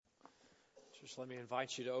Just let me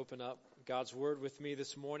invite you to open up God's Word with me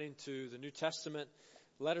this morning to the New Testament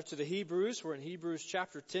letter to the Hebrews. We're in Hebrews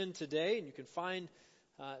chapter 10 today, and you can find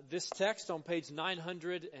this text on page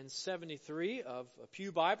 973 of a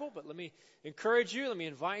Pew Bible. But let me encourage you, let me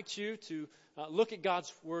invite you to look at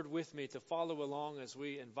God's Word with me, to follow along as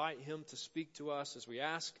we invite Him to speak to us, as we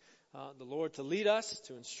ask the Lord to lead us,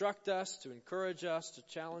 to instruct us, to encourage us, to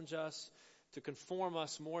challenge us, to conform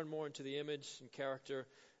us more and more into the image and character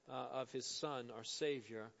of His Son, our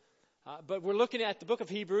Savior. But we're looking at the book of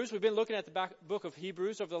Hebrews. We've been looking at the book of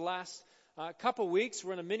Hebrews over the last couple weeks.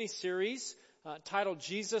 We're in a mini-series titled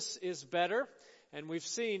Jesus is Better. And we've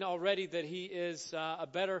seen already that He is a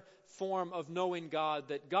better form of knowing God,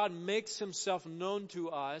 that God makes Himself known to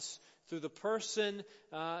us through the person,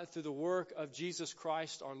 through the work of Jesus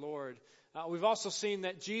Christ our Lord. We've also seen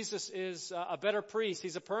that Jesus is a better priest.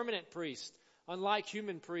 He's a permanent priest. Unlike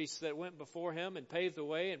human priests that went before Him and paved the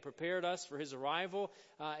way and prepared us for His arrival,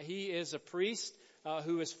 He is a priest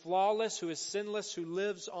who is flawless, who is sinless, who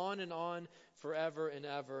lives on and on forever and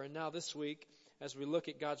ever. And now this week, as we look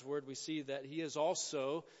at God's Word, we see that He is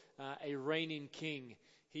also a reigning King.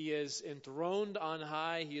 He is enthroned on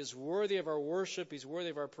high. He is worthy of our worship. He's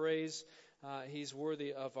worthy of our praise. He's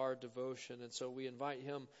worthy of our devotion. And so we invite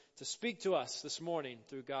Him to speak to us this morning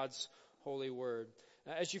through God's holy Word.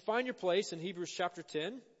 As you find your place in Hebrews chapter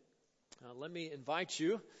 10, let me invite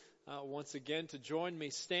you once again to join me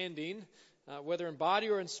standing, whether in body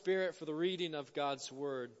or in spirit, for the reading of God's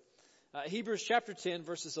Word. Hebrews chapter 10,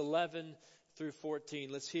 verses 11 through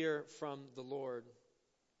 14. Let's hear from the Lord.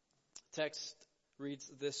 Text reads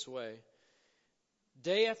this way.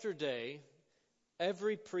 Day after day,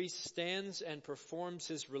 every priest stands and performs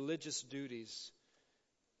his religious duties.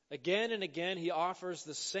 Again and again, he offers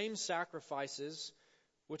the same sacrifices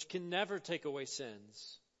which can never take away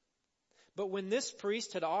sins. But when this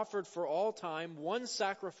priest had offered for all time one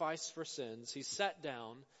sacrifice for sins, he sat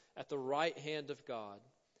down at the right hand of God.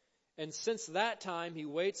 And since that time he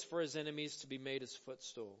waits for his enemies to be made his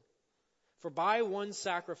footstool. For by one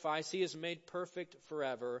sacrifice he has made perfect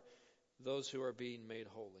forever those who are being made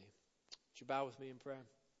holy. Would you bow with me in prayer?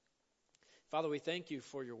 Father, we thank you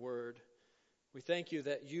for your word. We thank you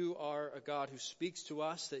that you are a God who speaks to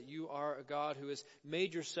us, that you are a God who has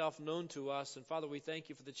made yourself known to us. And Father, we thank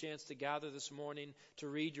you for the chance to gather this morning, to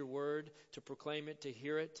read your word, to proclaim it, to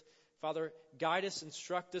hear it. Father, guide us,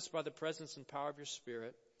 instruct us by the presence and power of your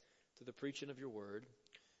Spirit through the preaching of your word.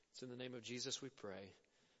 It's in the name of Jesus we pray.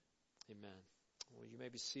 Amen. Well, you may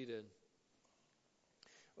be seated.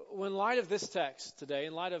 Well, in light of this text today,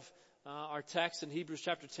 in light of our text in Hebrews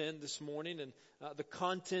chapter 10 this morning and the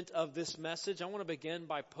content of this message, I want to begin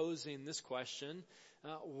by posing this question.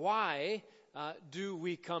 Why do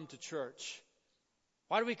we come to church?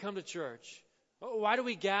 Why do we come to church? Why do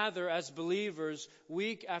we gather as believers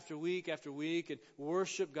week after week after week and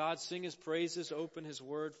worship God, sing His praises, open His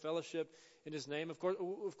Word, fellowship in His name? Of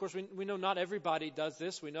course, we know not everybody does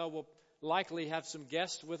this. We know we'll likely have some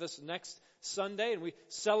guests with us next Sunday, and we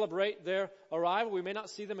celebrate their arrival. We may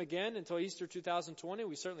not see them again until Easter 2020.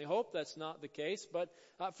 We certainly hope that's not the case. But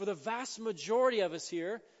for the vast majority of us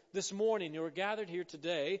here this morning, who are gathered here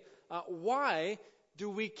today, why do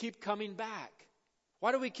we keep coming back?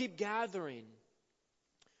 Why do we keep gathering?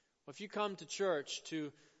 Well, if you come to church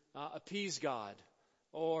to appease God,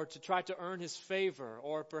 or to try to earn His favor,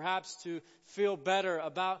 or perhaps to feel better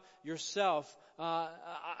about yourself,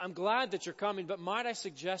 I'm glad that you're coming, but might I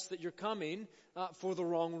suggest that you're coming for the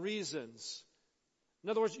wrong reasons. In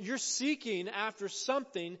other words, you're seeking after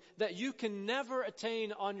something that you can never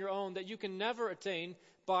attain on your own, that you can never attain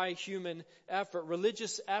by human effort.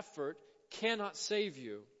 Religious effort cannot save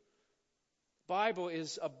you. The Bible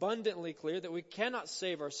is abundantly clear that we cannot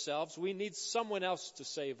save ourselves. We need someone else to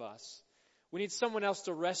save us. We need someone else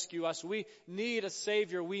to rescue us. We need a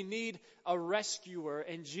Savior. We need a rescuer.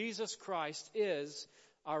 And Jesus Christ is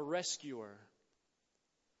our rescuer.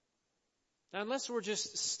 Now, unless we're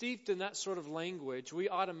just steeped in that sort of language, we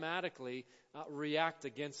automatically react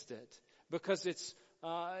against it because it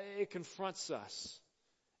confronts us.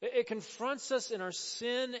 It confronts us in our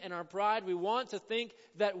sin and our pride. We want to think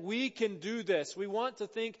that we can do this. We want to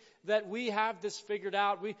think that we have this figured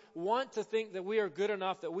out. We want to think that we are good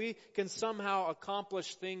enough, that we can somehow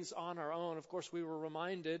accomplish things on our own. Of course, we were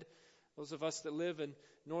reminded, those of us that live in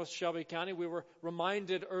North Shelby County, we were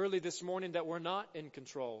reminded early this morning that we're not in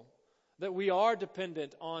control, that we are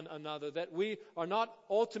dependent on another, that we are not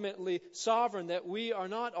ultimately sovereign, that we are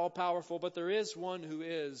not all-powerful, but there is one who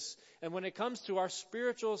is. And when it comes to our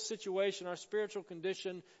spiritual situation, our spiritual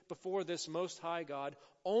condition before this Most High God,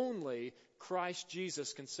 only Christ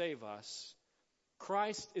Jesus can save us.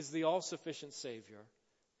 Christ is the all-sufficient Savior.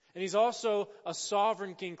 And He's also a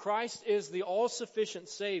sovereign King. Christ is the all-sufficient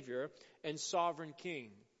Savior and sovereign King.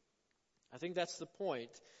 I think that's the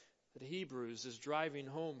point that Hebrews is driving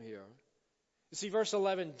home here. You see, verse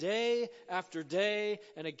 11, day after day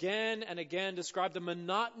and again describe the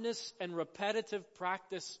monotonous and repetitive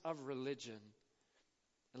practice of religion.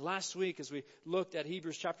 And last week, as we looked at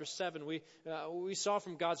Hebrews chapter 7, we saw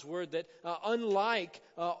from God's Word that unlike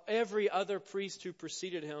every other priest who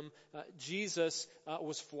preceded Him, Jesus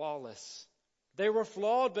was flawless. They were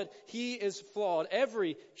flawed, but He is flawed.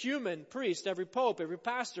 Every human priest, every pope, every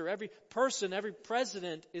pastor, every person, every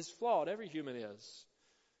president is flawed. Every human is.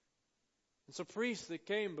 And so priests that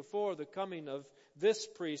came before the coming of this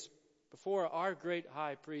priest, before our great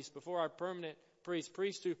high priest, before our permanent priest,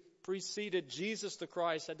 priests who preceded Jesus the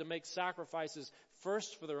Christ had to make sacrifices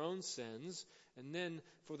first for their own sins and then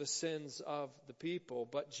for the sins of the people.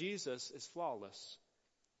 But Jesus is flawless.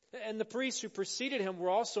 And the priests who preceded Him were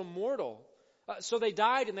also mortal. So they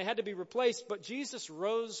died and they had to be replaced. But Jesus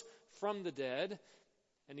rose from the dead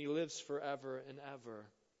and He lives forever and ever.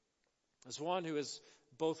 As one who is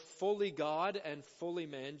both fully God and fully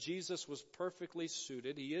man, Jesus was perfectly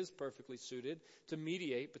suited. He is perfectly suited to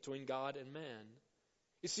mediate between God and man.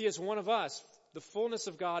 You see, as one of us, the fullness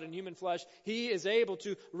of God in human flesh, He is able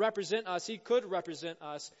to represent us. He could represent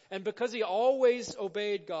us. And because He always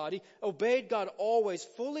obeyed God, He obeyed God always,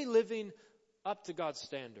 fully living up to God's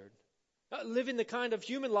standard. Living the kind of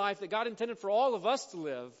human life that God intended for all of us to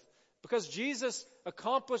live. Because Jesus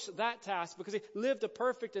accomplished that task, because He lived a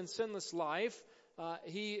perfect and sinless life,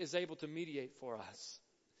 He is able to mediate for us.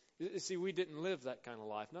 You see, we didn't live that kind of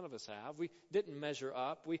life. None of us have. We didn't measure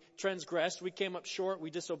up. We transgressed. We came up short.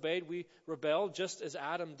 We disobeyed. We rebelled, just as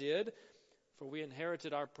Adam did. For we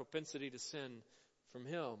inherited our propensity to sin from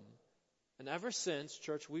him. And ever since,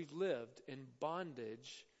 church, we've lived in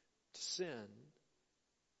bondage to sin.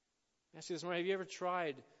 I ask you this morning, have you ever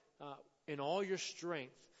tried in all your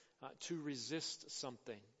strength to resist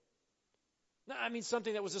something? I mean,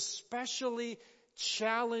 something that was especially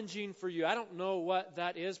challenging for you. I don't know what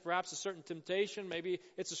that is. Perhaps a certain temptation. Maybe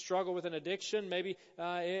it's a struggle with an addiction. Maybe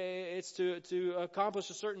it's to accomplish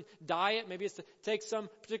a certain diet. Maybe it's to take some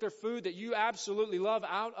particular food that you absolutely love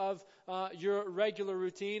out of your regular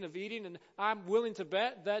routine of eating. And I'm willing to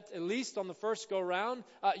bet that at least on the first go round,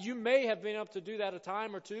 you may have been able to do that a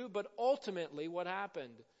time or two. But ultimately, what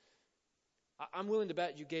happened? I'm willing to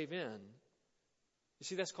bet you gave in. You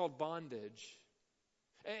see, that's called bondage.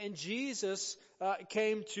 And Jesus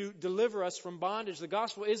came to deliver us from bondage. The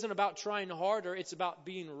gospel isn't about trying harder. It's about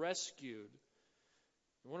being rescued.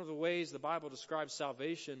 And one of the ways the Bible describes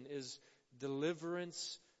salvation is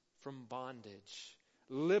deliverance from bondage.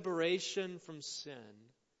 Liberation from sin.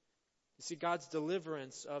 You see, God's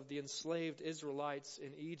deliverance of the enslaved Israelites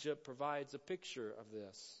in Egypt provides a picture of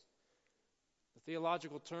this. The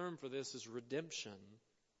theological term for this is redemption.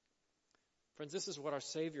 Friends, this is what our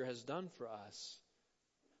Savior has done for us.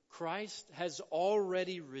 Christ has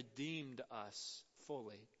already redeemed us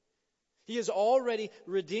fully. He has already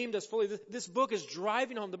redeemed us fully. This book is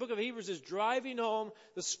driving home, the book of Hebrews is driving home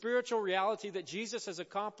the spiritual reality that Jesus has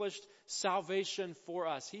accomplished salvation for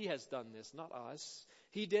us. He has done this, not us.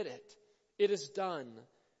 He did it. It is done.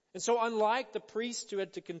 And so unlike the priests who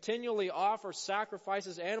had to continually offer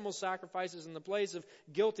sacrifices, animal sacrifices in the place of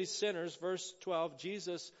guilty sinners, verse 12,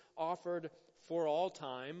 Jesus offered for all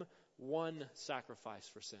time one sacrifice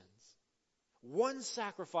for sins. One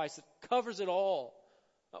sacrifice that covers it all.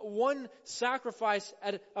 One sacrifice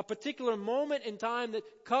at a particular moment in time that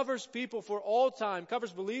covers people for all time,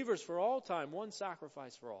 covers believers for all time. One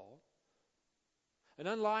sacrifice for all. And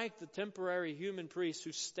unlike the temporary human priests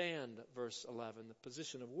who stand, verse 11, the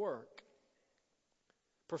position of work,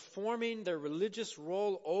 performing their religious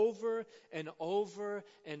role over and over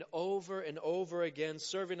and over and over again,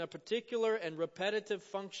 serving a particular and repetitive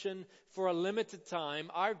function for a limited time,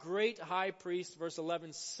 our great high priest, verse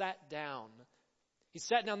 11, sat down. He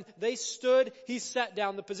sat down. They stood. He sat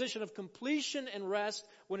down. The position of completion and rest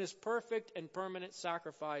when His perfect and permanent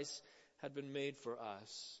sacrifice had been made for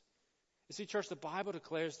us. You see, church, the Bible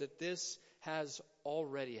declares that this has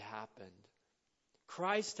already happened.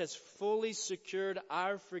 Christ has fully secured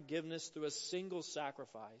our forgiveness through a single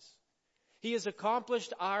sacrifice. He has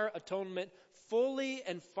accomplished our atonement fully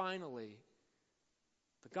and finally.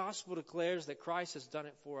 The gospel declares that Christ has done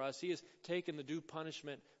it for us. He has taken the due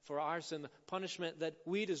punishment for our sin, the punishment that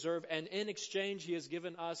we deserve, and in exchange He has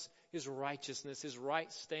given us His righteousness, His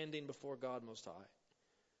right standing before God Most High.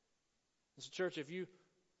 So, church, if you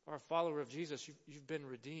are a follower of Jesus, you've been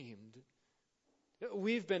redeemed.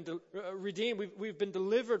 We've been redeemed. We've been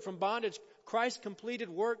delivered from bondage. Christ's completed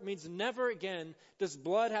work means never again does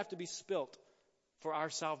blood have to be spilt for our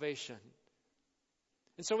salvation.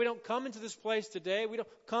 And so we don't come into this place today, we don't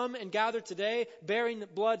come and gather today bearing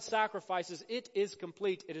blood sacrifices. It is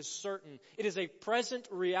complete. It is certain. It is a present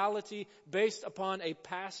reality based upon a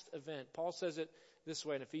past event. Paul says it this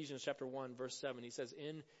way in Ephesians chapter 1, verse 7. He says,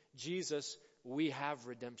 in Jesus we have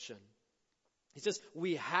redemption. He says,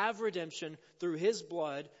 we have redemption through His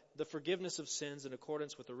blood, the forgiveness of sins in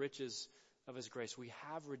accordance with the riches of His grace. We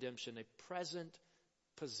have redemption, a present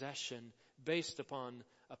possession based upon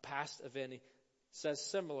a past event. He says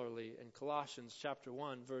similarly in Colossians chapter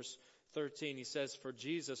 1, verse 13. He says, for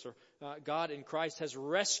Jesus, or God in Christ, has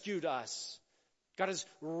rescued us. God has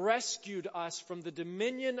rescued us from the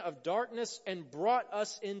dominion of darkness and brought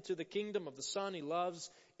us into the kingdom of the Son He loves,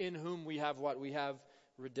 in whom we have what? We have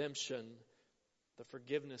redemption, the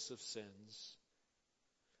forgiveness of sins.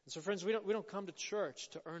 And so friends, we don't come to church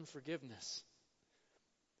to earn forgiveness.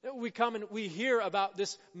 We come and we hear about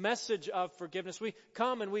this message of forgiveness. We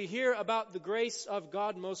come and we hear about the grace of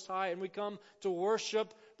God Most High, and we come to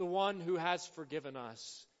worship the one who has forgiven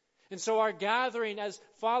us. And so our gathering as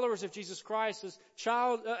followers of Jesus Christ,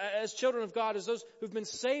 as children of God, as those who've been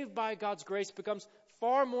saved by God's grace, becomes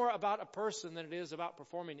far more about a person than it is about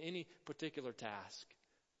performing any particular task.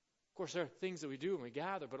 Of course, there are things that we do when we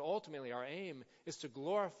gather, but ultimately our aim is to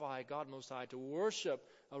glorify God Most High, to worship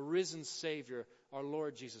a risen Savior, our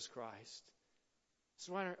Lord Jesus Christ.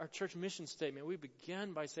 So in our church mission statement, we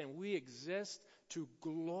begin by saying we exist to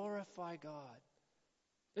glorify God.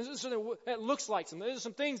 So it looks like there's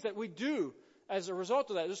some things that we do as a result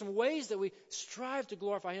of that. There's some ways that we strive to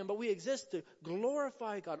glorify Him, but we exist to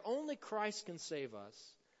glorify God. Only Christ can save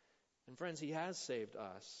us. And friends, He has saved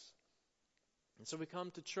us. And so we come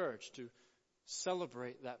to church to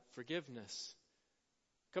celebrate that forgiveness.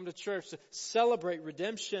 Come to church to celebrate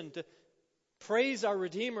redemption, to praise our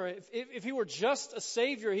Redeemer. If He were just a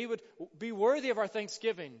Savior, He would be worthy of our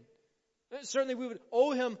thanksgiving. Certainly we would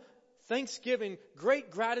owe Him thanksgiving, great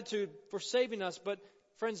gratitude for saving us. But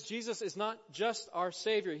friends, Jesus is not just our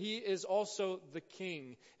Savior. He is also the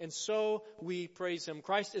King. And so we praise Him.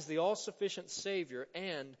 Christ is the all-sufficient Savior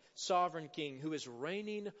and sovereign King who is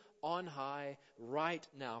reigning on high right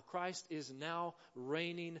now. Christ is now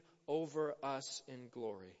reigning over us in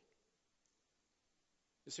glory.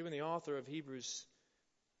 You see, when the author of Hebrews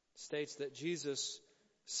states that Jesus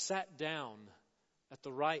sat down at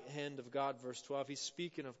the right hand of God, verse 12, he's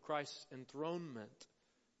speaking of Christ's enthronement,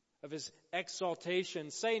 of His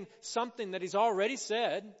exaltation, saying something that He's already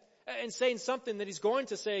said and saying something that He's going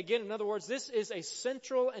to say again. In other words, this is a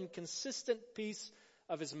central and consistent piece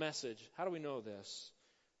of His message. How do we know this?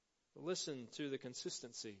 Listen to the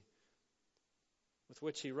consistency with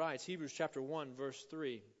which he writes. Hebrews chapter 1, verse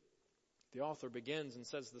 3. The author begins and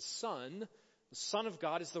says, the Son of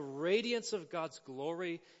God, is the radiance of God's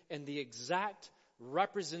glory and the exact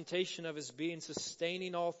representation of His being,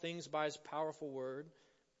 sustaining all things by His powerful word.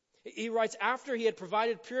 He writes, after He had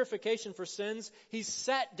provided purification for sins, He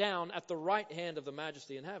sat down at the right hand of the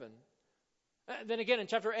Majesty in heaven. Then again in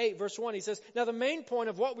chapter 8, verse 1, he says, now the main point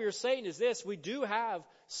of what we are saying is this: we do have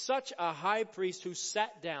such a high priest who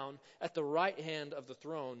sat down at the right hand of the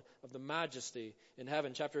throne of the Majesty in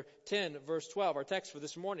heaven. Chapter 10, verse 12, our text for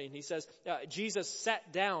this morning, he says, Jesus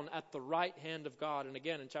sat down at the right hand of God. And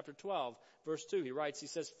again in chapter 12, verse 2, he writes, he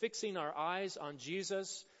says, fixing our eyes on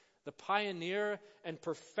Jesus, the pioneer and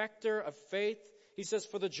perfecter of faith, he says,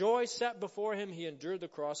 for the joy set before Him, He endured the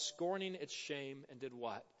cross, scorning its shame, and did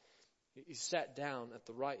what? He sat down at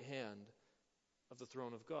the right hand of the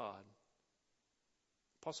throne of God.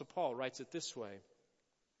 Apostle Paul writes it this way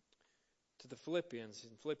to the Philippians.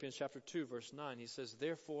 In Philippians chapter 2, verse 9, he says,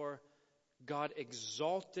 therefore God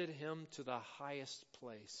exalted Him to the highest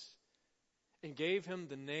place and gave Him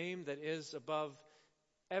the name that is above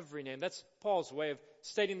every name. That's Paul's way of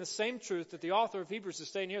stating the same truth that the author of Hebrews is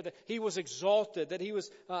stating here, that He was exalted, that He was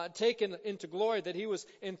taken into glory, that He was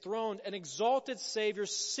enthroned, an exalted Savior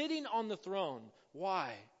sitting on the throne.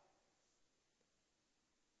 Why?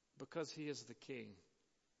 Because He is the King.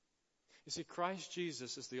 You see, Christ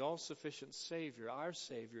Jesus is the all-sufficient Savior, our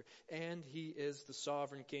Savior, and He is the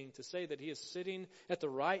sovereign King. To say that He is sitting at the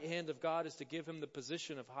right hand of God is to give Him the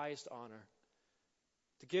position of highest honor,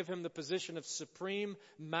 to give Him the position of supreme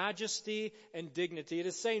majesty and dignity. It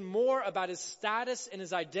is saying more about His status and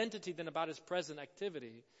His identity than about His present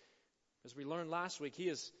activity. As we learned last week, He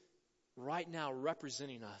is right now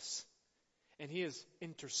representing us, and He is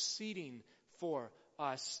interceding for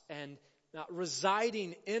us and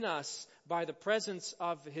residing in us by the presence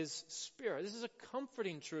of His Spirit. This is a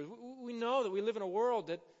comforting truth. We know that we live in a world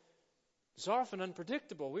that It's often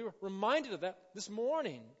unpredictable. We were reminded of that this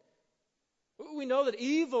morning. We know that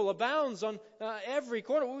evil abounds on every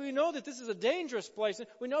corner. We know that this is a dangerous place.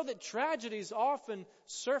 We know that tragedies often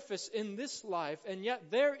surface in this life, and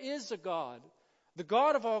yet there is a God, the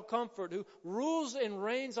God of all comfort, who rules and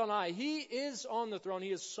reigns on high. He is on the throne.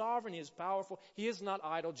 He is sovereign. He is powerful. He is not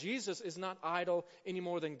idle. Jesus is not idle any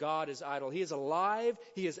more than God is idle. He is alive.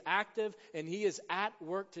 He is active, and He is at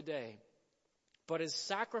work today. But His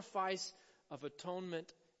sacrifice of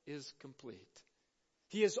atonement is complete.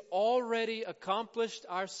 He has already accomplished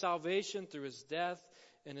our salvation through His death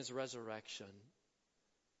and His resurrection.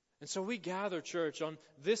 And so we gather, church, on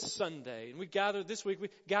this Sunday, and we gather this week, we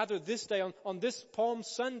gather this day on this Palm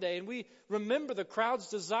Sunday, and we remember the crowd's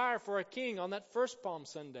desire for a king on that first Palm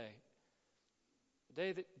Sunday, the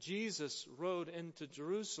day that Jesus rode into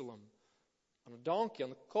Jerusalem on a donkey, on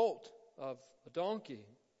the colt of a donkey.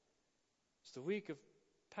 It's the week of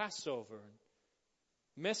Passover.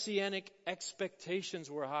 Messianic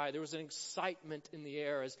expectations were high. There was an excitement in the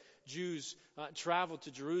air as Jews traveled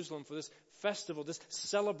to Jerusalem for this festival, this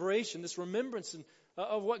celebration, this remembrance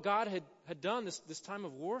of what God had done, this time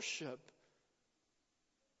of worship.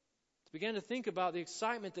 To begin to think about the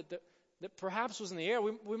excitement that perhaps was in the air,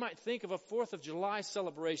 we might think of a 4th of July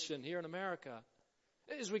celebration here in America.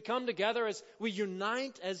 As we come together, as we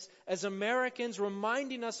unite as Americans,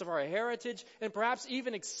 reminding us of our heritage and perhaps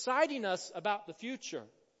even exciting us about the future.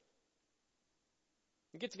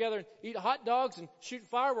 We get together and eat hot dogs and shoot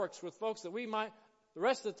fireworks with folks that we might, the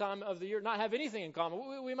rest of the time of the year, not have anything in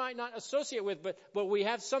common. We might not associate with, but we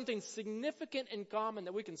have something significant in common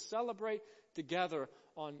that we can celebrate together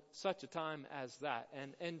on such a time as that.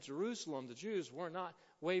 And in Jerusalem, the Jews were not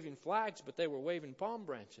waving flags, but they were waving palm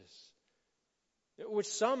branches, which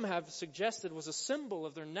some have suggested was a symbol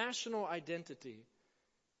of their national identity.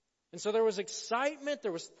 And so there was excitement,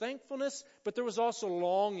 there was thankfulness, but there was also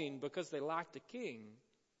longing because they lacked a king.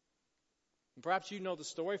 And perhaps you know the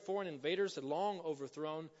story. Foreign invaders had long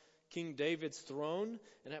overthrown King David's throne,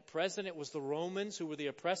 and at present it was the Romans who were the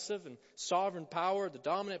oppressive and sovereign power, the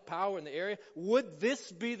dominant power in the area. Would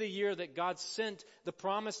this be the year that God sent the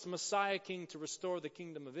promised Messiah king to restore the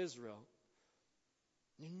kingdom of Israel?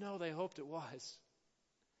 You know they hoped it was.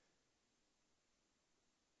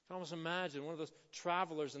 I can almost imagine one of those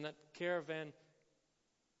travelers in that caravan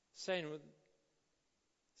saying,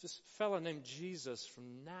 this fellow named Jesus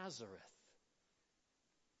from Nazareth.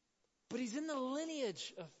 But he's in the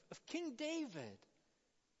lineage of King David.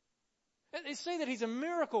 And they say that he's a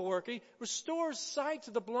miracle worker. He restores sight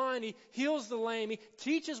to the blind. He heals the lame. He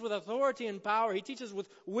teaches with authority and power. He teaches with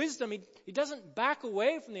wisdom. He doesn't back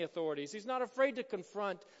away from the authorities. He's not afraid to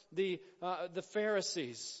confront the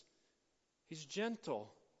Pharisees. He's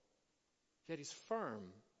gentle, yet he's firm.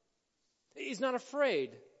 He's not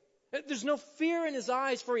afraid. There's no fear in his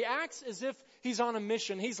eyes, for he acts as if he's on a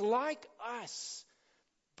mission. He's like us,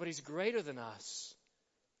 but he's greater than us.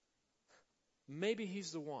 Maybe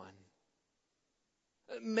he's the one.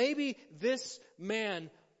 Maybe this man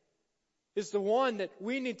is the one that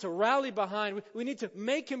we need to rally behind. We need to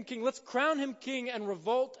make him king. Let's crown him king and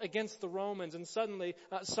revolt against the Romans. And suddenly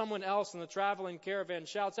someone else in the traveling caravan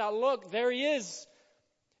shouts out, "Look, there he is.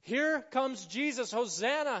 Here comes Jesus.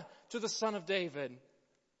 Hosanna to the Son of David.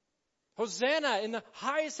 Hosanna in the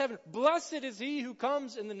highest heaven. Blessed is he who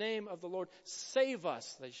comes in the name of the Lord. Save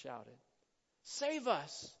us," they shouted. Save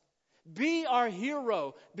us. Be our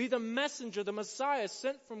hero. Be the messenger, the Messiah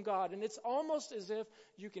sent from God. And it's almost as if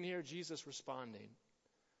you can hear Jesus responding.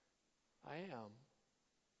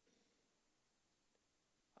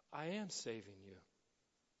 I am saving you.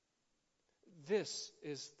 This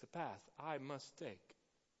is the path I must take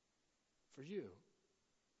for you.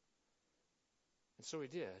 And so he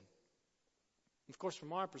did. Of course,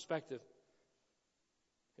 from our perspective,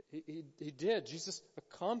 he did. Jesus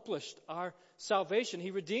accomplished our salvation.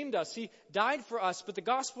 He redeemed us. He died for us. But the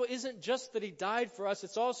gospel isn't just that he died for us.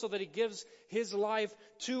 It's also that he gives his life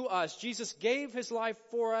to us. Jesus gave his life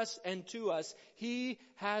for us and to us. He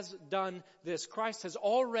has done this. Christ has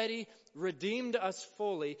already redeemed us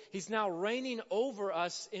fully. He's now reigning over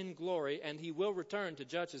us in glory, and he will return to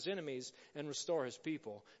judge his enemies and restore his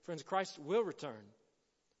people. Friends, Christ will return.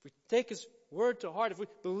 If we take his word to heart, if we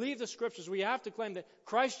believe the scriptures, we have to claim that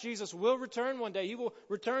Christ Jesus will return one day. He will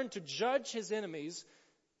return to judge his enemies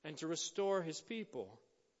and to restore his people.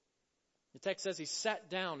 The text says he sat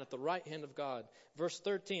down at the right hand of God. Verse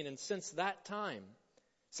 13, and since that time,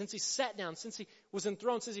 since he sat down, since he was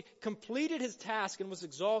enthroned, since he completed his task and was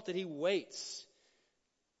exalted, he waits.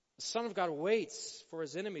 The Son of God waits for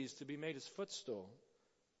his enemies to be made his footstool.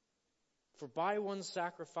 For by one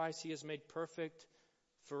sacrifice he has made perfect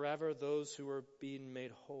forever those who are being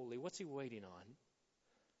made holy. What's he waiting on?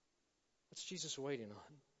 What's Jesus waiting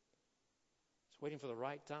on? He's waiting for the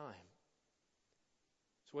right time.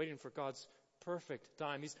 He's waiting for God's perfect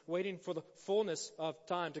time. He's waiting for the fullness of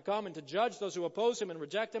time to come and to judge those who oppose him and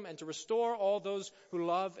reject him and to restore all those who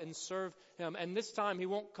love and serve him. And this time he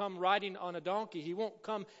won't come riding on a donkey. He won't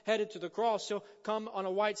come headed to the cross. He'll come on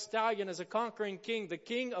a white stallion as a conquering king, the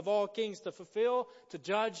King of all kings, to fulfill, to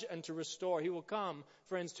judge, and to restore. He will come,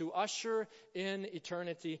 friends, to usher in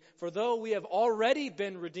eternity. For though we have already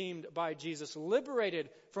been redeemed by Jesus, liberated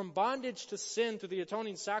from bondage to sin through the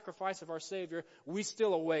atoning sacrifice of our Savior, we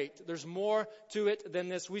still await. There's more to it than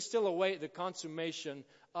this. We still await the consummation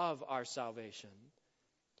of our salvation.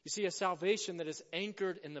 You see, a salvation that is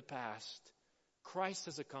anchored in the past. Christ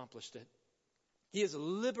has accomplished it. He has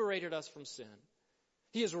liberated us from sin.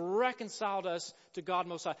 He has reconciled us to God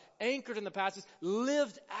Most High. Anchored in the past, is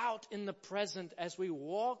lived out in the present as we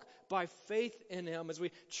walk by faith in Him, as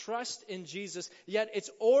we trust in Jesus. Yet it's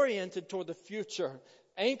oriented toward the future.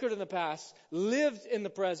 Anchored in the past, lived in the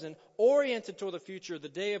present, oriented toward the future, the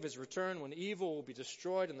day of His return when evil will be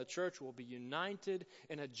destroyed and the church will be united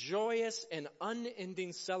in a joyous and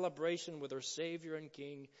unending celebration with our Savior and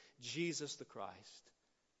King, Jesus the Christ.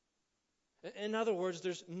 In other words,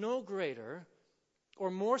 there's no greater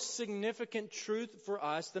or more significant truth for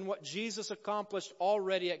us than what Jesus accomplished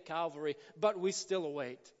already at Calvary, but we still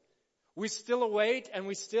await. We still await and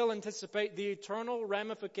we still anticipate the eternal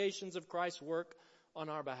ramifications of Christ's work on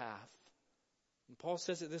our behalf. And Paul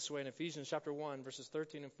says it this way in Ephesians chapter 1, verses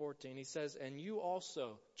 13 and 14. He says, and you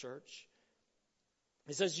also, church,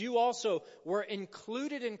 he says, you also were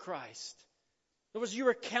included in Christ. In other words, you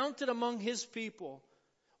were counted among His people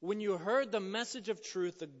when you heard the message of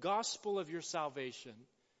truth, the gospel of your salvation.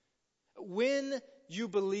 When you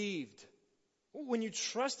believed, when you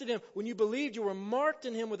trusted Him, when you believed, you were marked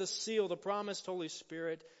in Him with a seal, the promised Holy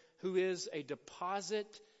Spirit, who is a deposit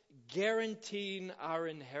guaranteeing our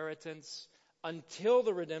inheritance until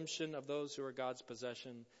the redemption of those who are God's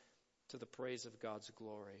possession to the praise of God's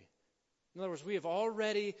glory. In other words, we have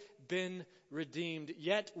already been redeemed,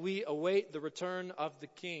 yet we await the return of the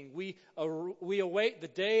King. We await the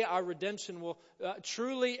day our redemption will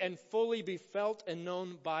truly and fully be felt and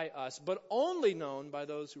known by us, but only known by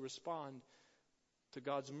those who respond to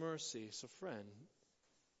God's mercy. So friend,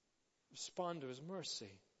 respond to His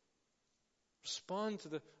mercy. Respond to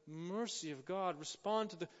the mercy of God.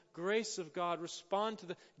 Respond to the grace of God. Respond to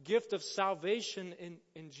the gift of salvation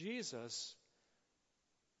in Jesus.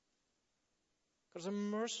 God is a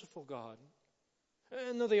merciful God.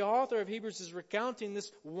 And though the author of Hebrews is recounting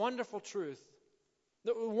this wonderful truth,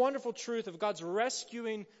 the wonderful truth of God's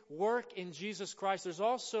rescuing work in Jesus Christ, there's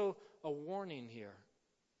also a warning here.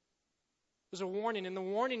 There's a warning, and the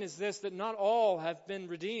warning is this, that not all have been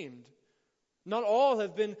redeemed. Not all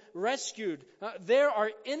have been rescued. There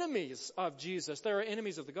are enemies of Jesus. There are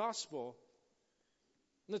enemies of the gospel.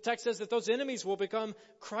 And the text says that those enemies will become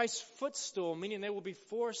Christ's footstool, meaning they will be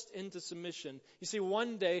forced into submission. You see,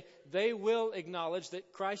 one day they will acknowledge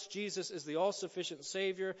that Christ Jesus is the all-sufficient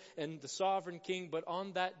Savior and the sovereign King. But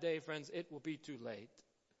on that day, friends, it will be too late.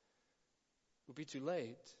 It will be too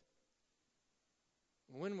late.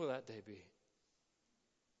 When will that day be?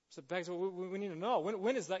 So begs, we need to know.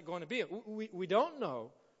 When is that going to be? We don't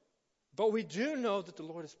know. But we do know that the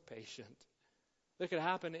Lord is patient. That could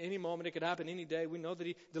happen any moment. It could happen any day. We know that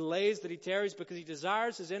He delays, that He tarries, because He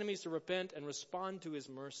desires His enemies to repent and respond to His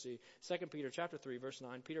mercy. 2 Peter chapter 3, verse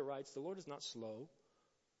 9, Peter writes, the Lord is not slow.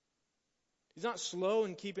 He's not slow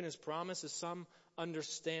in keeping His promise, as some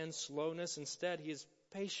understand slowness. Instead, He is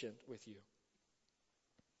patient with you.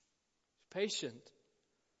 He's patient.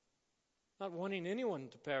 Not wanting anyone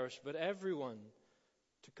to perish, but everyone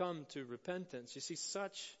to come to repentance. You see,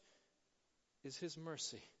 such is His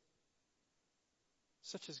mercy.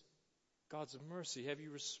 Such is God's mercy. Have you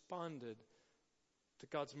responded to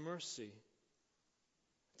God's mercy?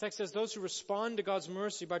 The text says those who respond to God's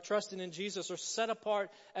mercy by trusting in Jesus are set apart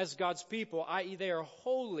as God's people, i.e. they are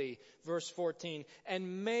holy, verse 14,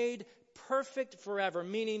 and made perfect forever,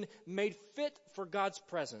 meaning made fit for God's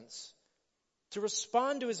presence. To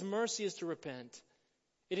respond to His mercy is to repent.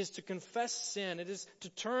 It is to confess sin. It is to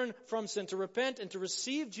turn from sin, to repent and to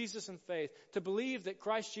receive Jesus in faith, to believe that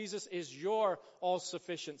Christ Jesus is your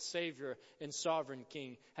all-sufficient Savior and sovereign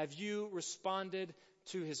King. Have you responded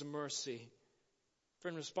to His mercy?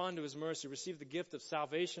 Friend, respond to His mercy. Receive the gift of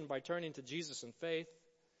salvation by turning to Jesus in faith.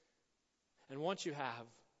 And once you have,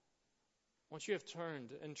 once you have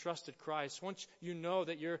turned and trusted Christ, once you know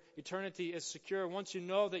that your eternity is secure, once you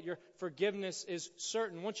know that your forgiveness is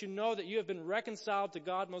certain, once you know that you have been reconciled to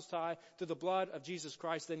God Most High through the blood of Jesus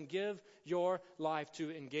Christ, then give your life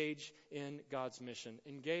to engage in God's mission.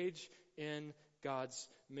 Engage in God's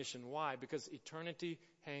mission. Why? Because eternity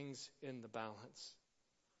hangs in the balance.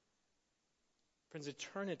 Friends,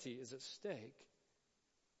 eternity is at stake.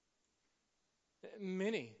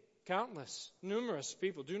 Many, countless, numerous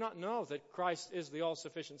people do not know that Christ is the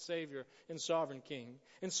all-sufficient Savior and Sovereign King.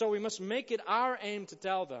 And so we must make it our aim to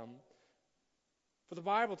tell them. For the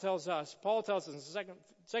Bible tells us, Paul tells us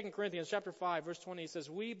in 2 Corinthians chapter 5, verse 20, he says,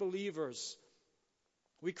 we believers,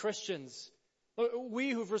 we Christians, we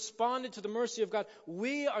who've responded to the mercy of God,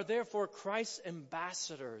 we are therefore Christ's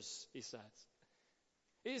ambassadors, he says.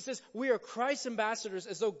 He says, we are Christ's ambassadors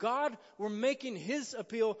as though God were making His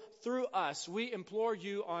appeal through us. We implore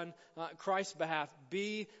you on Christ's behalf,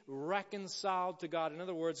 be reconciled to God. In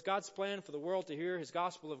other words, God's plan for the world to hear His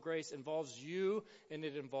gospel of grace involves you and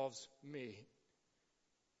it involves me.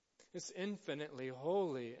 This infinitely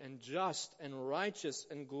holy and just and righteous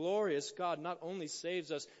and glorious God not only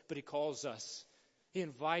saves us, but He calls us. He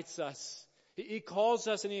invites us. He calls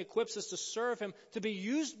us and He equips us to serve Him, to be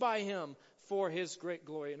used by Him for His great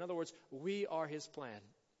glory. In other words, we are His plan.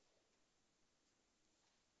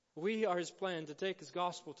 We are His plan to take His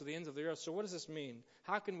gospel to the ends of the earth. So what does this mean?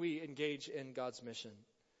 How can we engage in God's mission?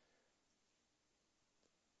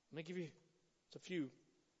 Let me give you a few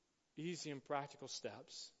easy and practical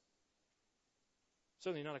steps.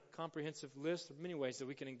 Certainly not a comprehensive list of many ways that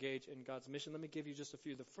we can engage in God's mission. Let me give you just a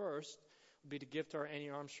few. The first would be to give to our Annie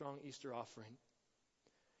Armstrong Easter offering.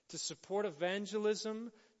 To support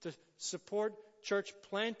evangelism, to support church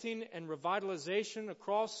planting and revitalization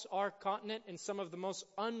across our continent in some of the most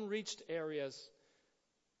unreached areas.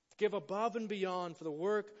 To give above and beyond for the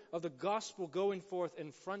work of the gospel going forth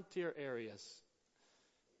in frontier areas.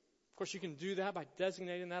 Of course, you can do that by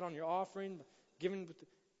designating that on your offering, giving with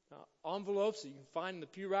envelopes that you can find in the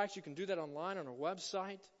pew racks. You can do that online on our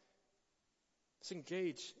website. Let's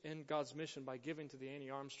engage in God's mission by giving to the Annie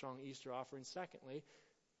Armstrong Easter offering. Secondly,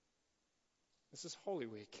 this is Holy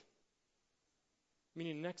Week,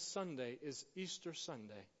 meaning next Sunday is Easter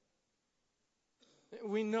Sunday.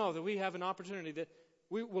 We know that we have an opportunity that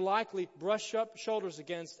we will likely brush up shoulders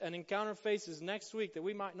against and encounter faces next week that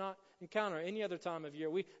we might not encounter any other time of year.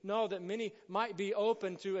 We know that many might be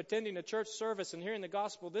open to attending a church service and hearing the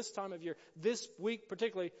gospel this time of year, this week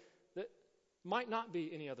particularly, that might not be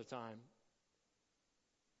any other time.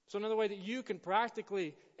 So another way that you can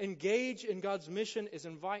practically engage in God's mission is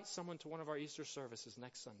invite someone to one of our Easter services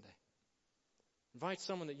next Sunday. Invite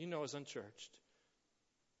someone that you know is unchurched.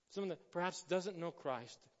 Someone that perhaps doesn't know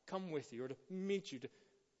Christ to come with you or to meet you, to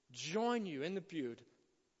join you in the pew, to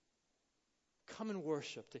come and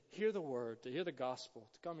worship, to hear the word, to hear the gospel,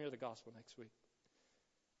 to come hear the gospel next week.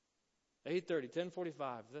 8:30,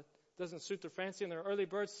 10:45. That doesn't suit their fancy, and they're early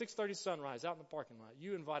birds. 6:30 sunrise out in the parking lot.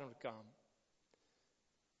 You invite them to come.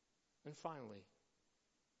 And finally,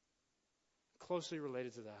 closely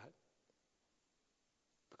related to that,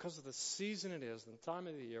 because of the season it is, the time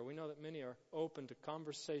of the year, we know that many are open to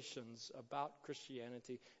conversations about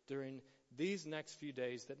Christianity during these next few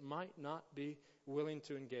days that might not be willing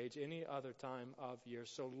to engage any other time of year.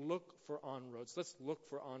 So look for on-roads. Let's look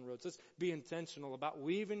for on-roads. Let's be intentional about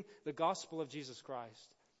weaving the gospel of Jesus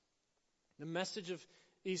Christ, the message of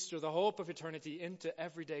Easter, the hope of eternity, into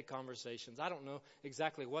everyday conversations. I don't know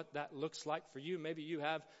exactly what that looks like for you. Maybe you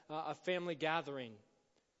have a family gathering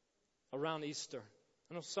around Easter.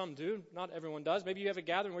 I know some do. Not everyone does. Maybe you have a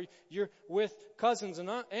gathering where you're with cousins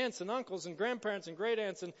and aunts and uncles and grandparents and great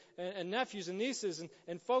aunts and nephews and nieces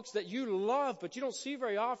and folks that you love but you don't see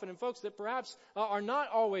very often, and folks that perhaps are not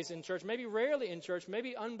always in church, maybe rarely in church,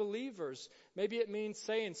 maybe unbelievers. Maybe it means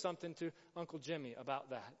saying something to Uncle Jimmy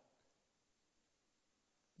about that.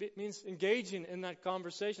 It means engaging in that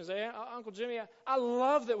conversation. Say, hey, Uncle Jimmy, I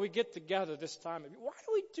love that we get together this time. Why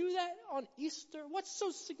do we do that on Easter? What's so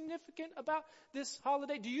significant about this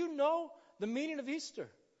holiday? Do you know the meaning of Easter?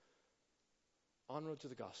 En route to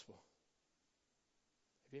the gospel.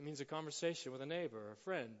 Maybe it means a conversation with a neighbor or a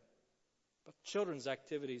friend about children's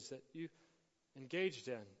activities that you engaged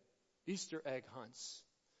in. Easter egg hunts.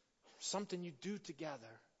 Something you do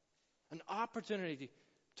together. An opportunity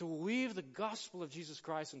to weave the gospel of Jesus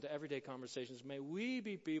Christ into everyday conversations. May we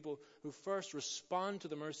be people who first respond to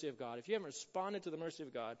the mercy of God. If you haven't responded to the mercy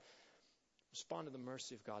of God, respond to the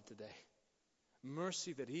mercy of God today.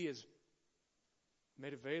 Mercy that He has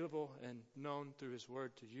made available and known through His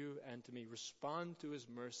word to you and to me. Respond to His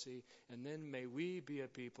mercy, and then may we be a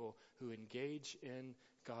people who engage in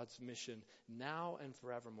God's mission now and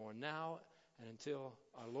forevermore, now and until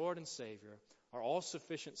our Lord and Savior, our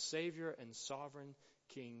all-sufficient Savior and sovereign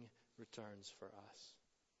King returns for us.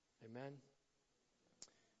 Amen.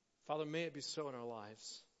 Father, may it be so in our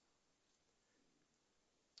lives.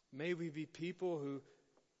 May we be people who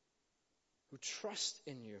trust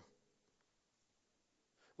in you.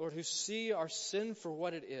 Lord, who see our sin for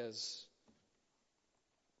what it is,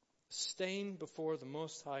 a stain before the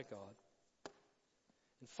Most High God.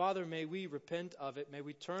 And Father, may we repent of it. May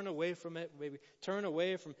we turn away from it. May we turn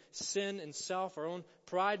away from sin and self, our own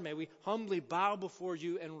pride. May we humbly bow before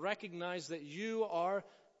you and recognize that you are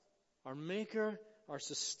our Maker, our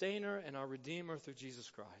Sustainer, and our Redeemer through Jesus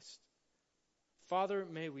Christ. Father,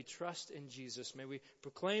 may we trust in Jesus. May we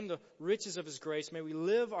proclaim the riches of His grace. May we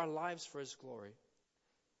live our lives for His glory.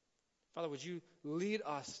 Father, would you lead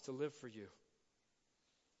us to live for you?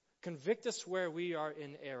 Convict us where we are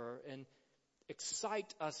in error and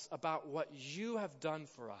excite us about what you have done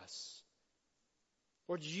for us.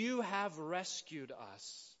 Lord, you have rescued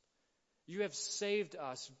us. You have saved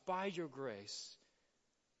us by your grace.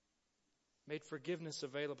 Made forgiveness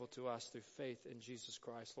available to us through faith in Jesus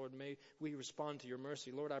Christ. Lord, may we respond to your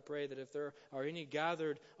mercy. Lord, I pray that if there are any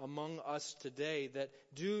gathered among us today that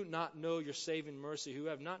do not know your saving mercy, who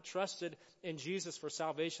have not trusted in Jesus for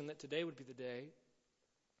salvation, that today would be the day.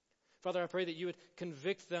 Father, I pray that you would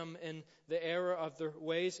convict them in the error of their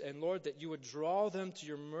ways, and Lord, that you would draw them to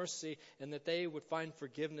your mercy and that they would find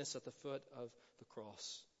forgiveness at the foot of the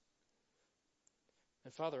cross.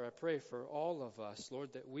 And Father, I pray for all of us,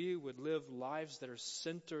 Lord, that we would live lives that are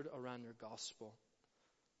centered around your gospel.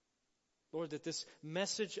 Lord, that this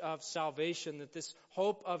message of salvation, that this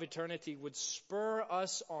hope of eternity would spur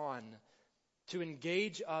us on to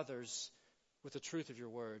engage others with the truth of your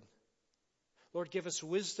word. Lord, give us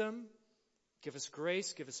wisdom, give us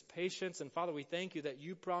grace, give us patience. And Father, we thank you that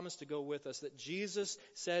you promise to go with us, that Jesus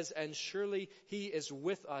says, and surely he is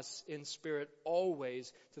with us in spirit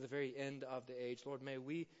always to the very end of the age. Lord, may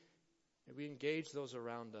we engage those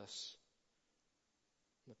around us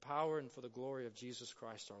in the power and for the glory of Jesus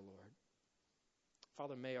Christ our Lord.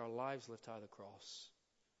 Father, may our lives lift high the cross.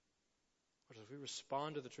 Lord, as we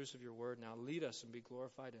respond to the truths of your word now, lead us and be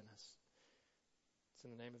glorified in us. It's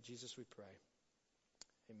in the name of Jesus we pray.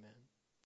 Amen.